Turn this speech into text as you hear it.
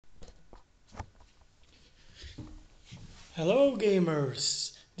Hello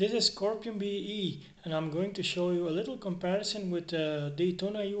gamers, this is Scorpion BE and I'm going to show you a little comparison with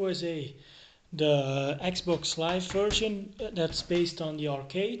Daytona USA, the Xbox Live version that's based on the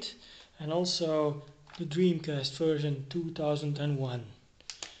arcade, and also the Dreamcast version 2001.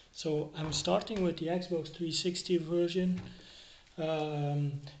 So I'm starting with the Xbox 360 version.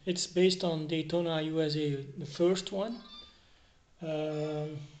 It's based on Daytona USA, the first one.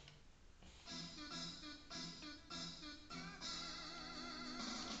 Um,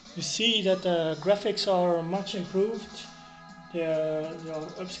 you see that the graphics are much improved. They are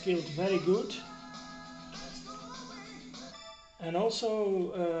upscaled very good, and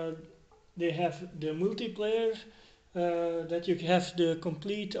also they have the multiplayer that you have the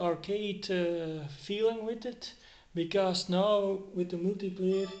complete arcade feeling with it, because now with the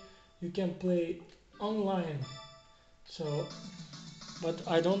multiplayer you can play online. So, but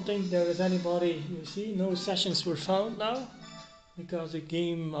I don't think there is anybody. You see, no sessions were found now because the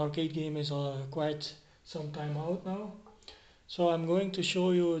arcade game is quite some time out now. So I'm going to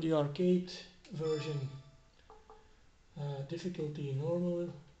show you the arcade version. Difficulty normal.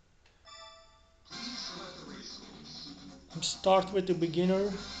 Start with the beginner.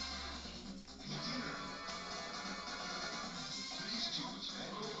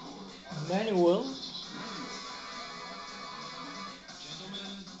 Manual.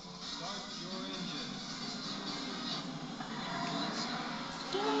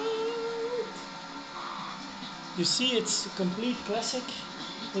 You see, it's a complete classic.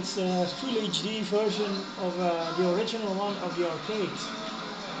 It's a full HD version of the original one of the arcade.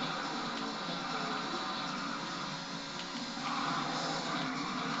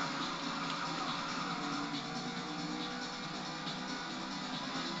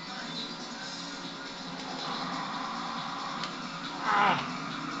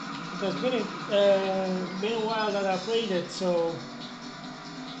 It has been a while that I played it, so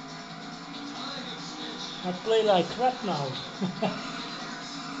I play like crap now.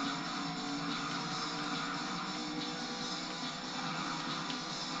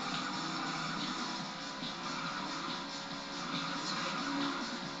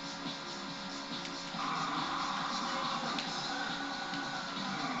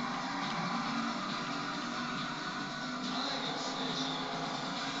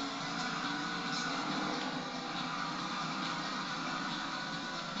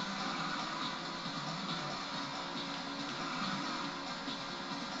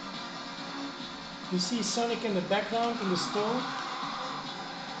 You see Sonic in the background in the store.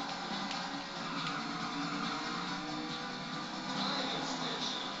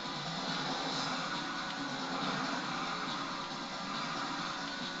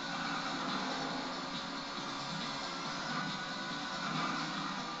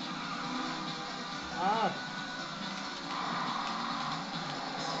 Ah,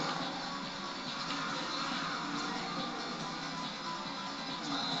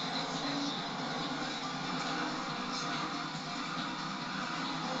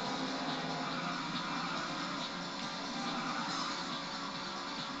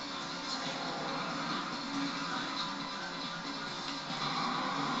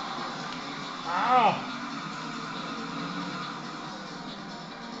 ah.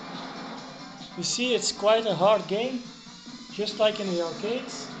 You see, it's quite a hard game, just like in the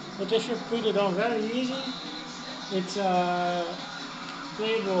arcades. But if you put it on very easy, it's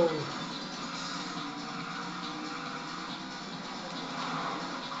playable.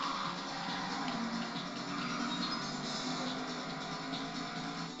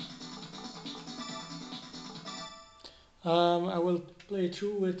 I will play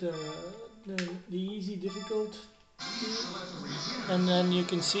through with the easy difficult, and then you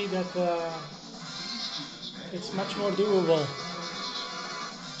can see that it's much more doable.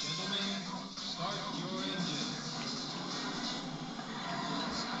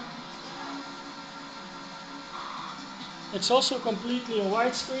 It's also completely a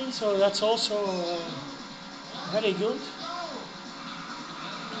widescreen, so that's also very good.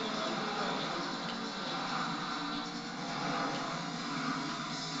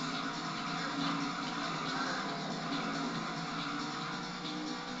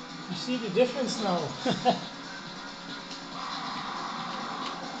 You see the difference now.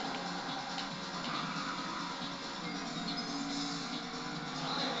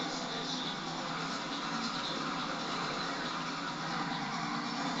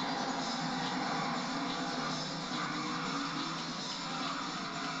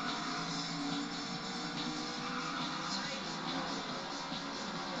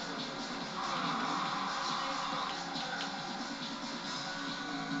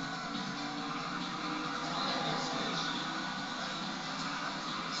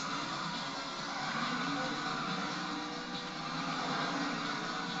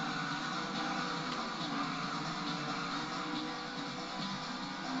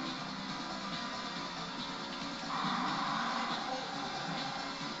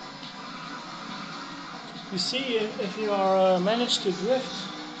 You see, if you are managed to drift,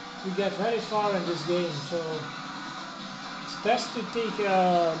 you get very far in this game. So it's best to take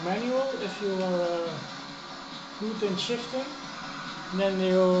a manual if you are good in shifting. And then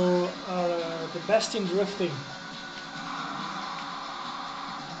you are the best in drifting.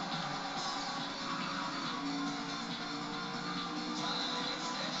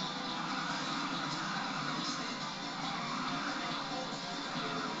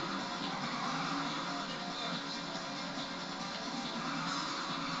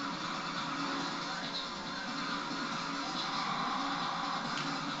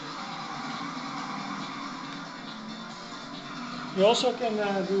 You also can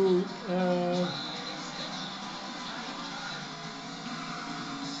do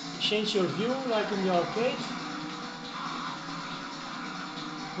change your view like in the arcade.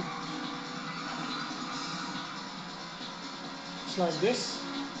 It's like this.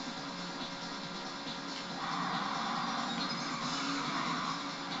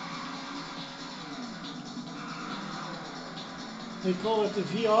 They call it the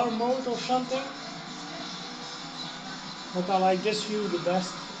VR mode or something. But I like this view the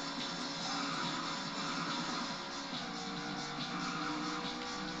best.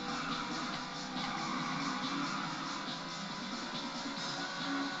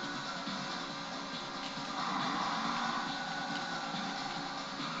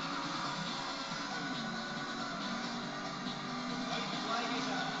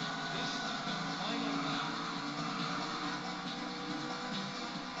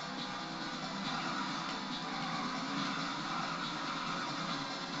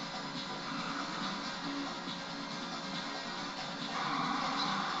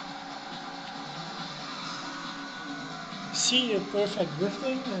 See the perfect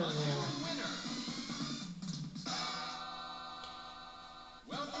drifting and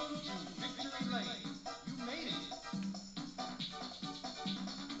Welcome to Victory Lane. You made it.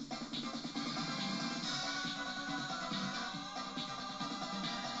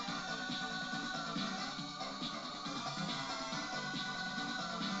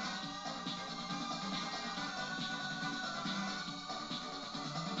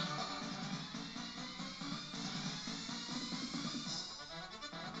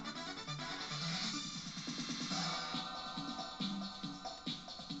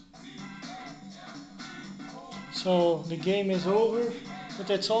 so the game is over, but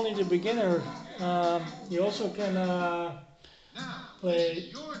that's only the beginner. You also can Now, play.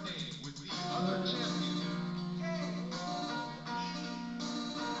 your name with the other champion.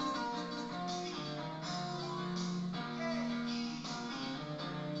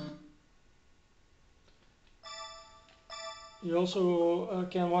 You also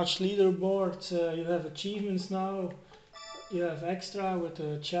can watch leaderboards. You have achievements now. You have extra with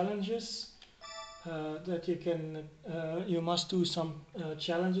the challenges that you can. You must do some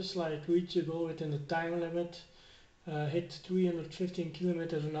challenges like reach a goal within the time limit, hit 315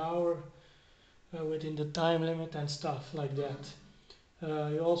 kilometers an hour within the time limit, and stuff like that.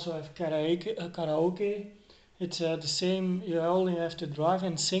 You also have karaoke. It's the same. You only have to drive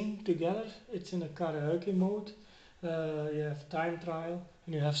and sing together. It's in a karaoke mode. You have time trial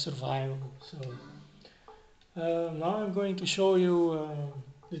and you have survival. So now I'm going to show you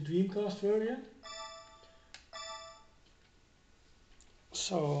the Dreamcast version.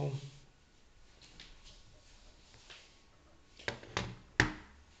 So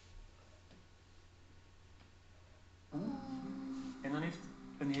En dan heeft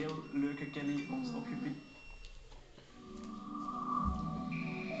een heel leuke Kelly ons opgepikt.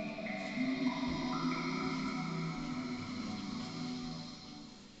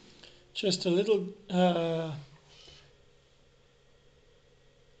 just a little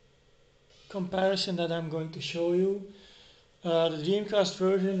comparison that I'm going to show you. The Dreamcast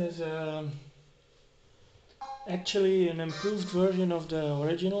version is actually an improved version of the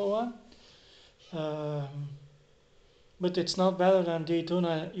original one. But it's not better than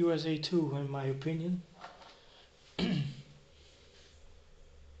Daytona USA 2 in my opinion.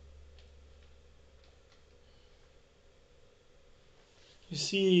 You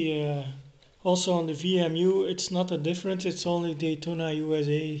see also on the VMU it's not a difference, it's only Daytona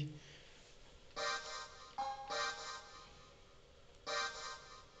USA.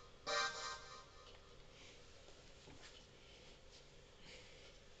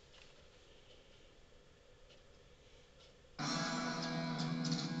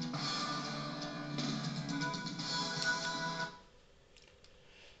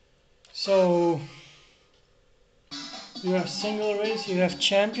 So you have single race, you have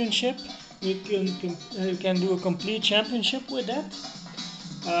championship. You can do a complete championship with that.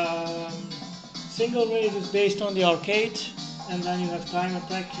 Single race is based on the arcade, and then you have time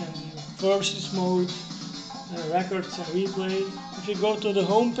attack and versus mode, records and replay. If you go to the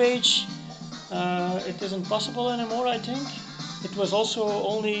home page, it isn't possible anymore, I think. It was also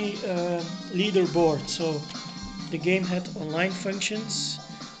only leaderboard, so the game had online functions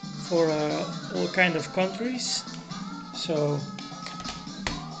for all kind of countries. So,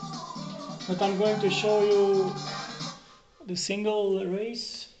 but I'm going to show you the single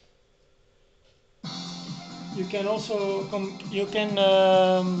race. You can also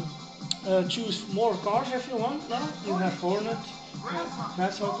choose more cars if you want. Now you have Hornet,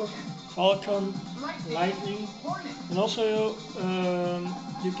 Grasshopper, Falcon, Lightning, and also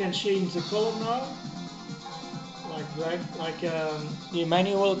you can change the color now, like the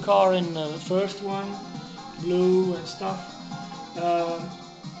manual car in the first one, blue and stuff.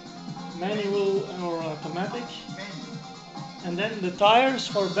 Manual or automatic, and then the tires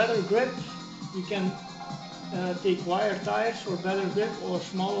for better grip. You can take wire tires for better grip, or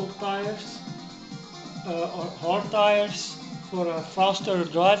small tires, or hard tires for faster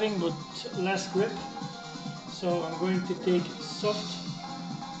driving but less grip. So I'm going to take soft,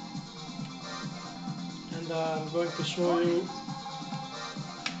 and I'm going to show you.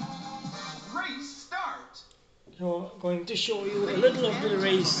 Race start. So I'm going to show you a little of the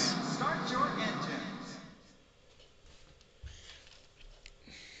race. Start your engines.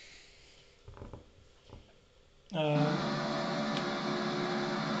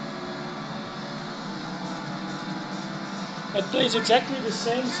 It plays exactly the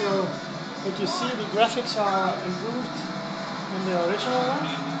same, so but you see the graphics are improved in the original one.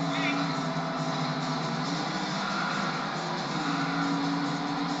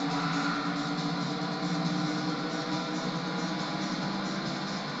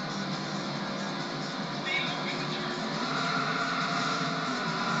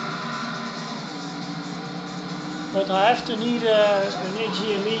 But I have to need an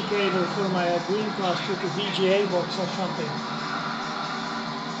HDMI cable for my Dreamcast with a VGA box or something.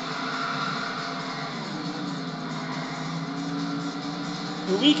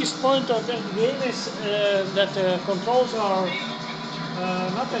 The weakest point of the game is that the controls are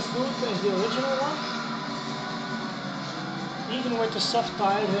not as good as the original one, even with the soft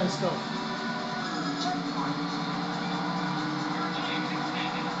tires and stuff.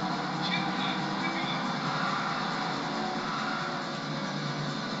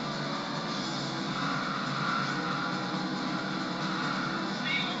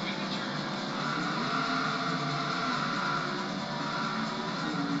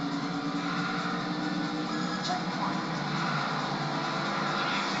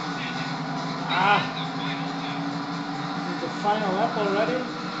 This is the final lap already.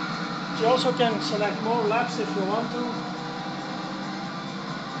 You also can select more laps if you want to.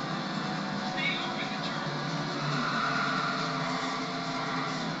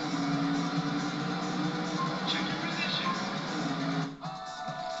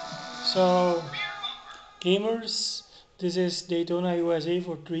 So, gamers, this is Daytona USA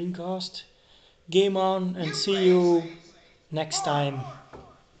for Dreamcast. Game on, and see you next time.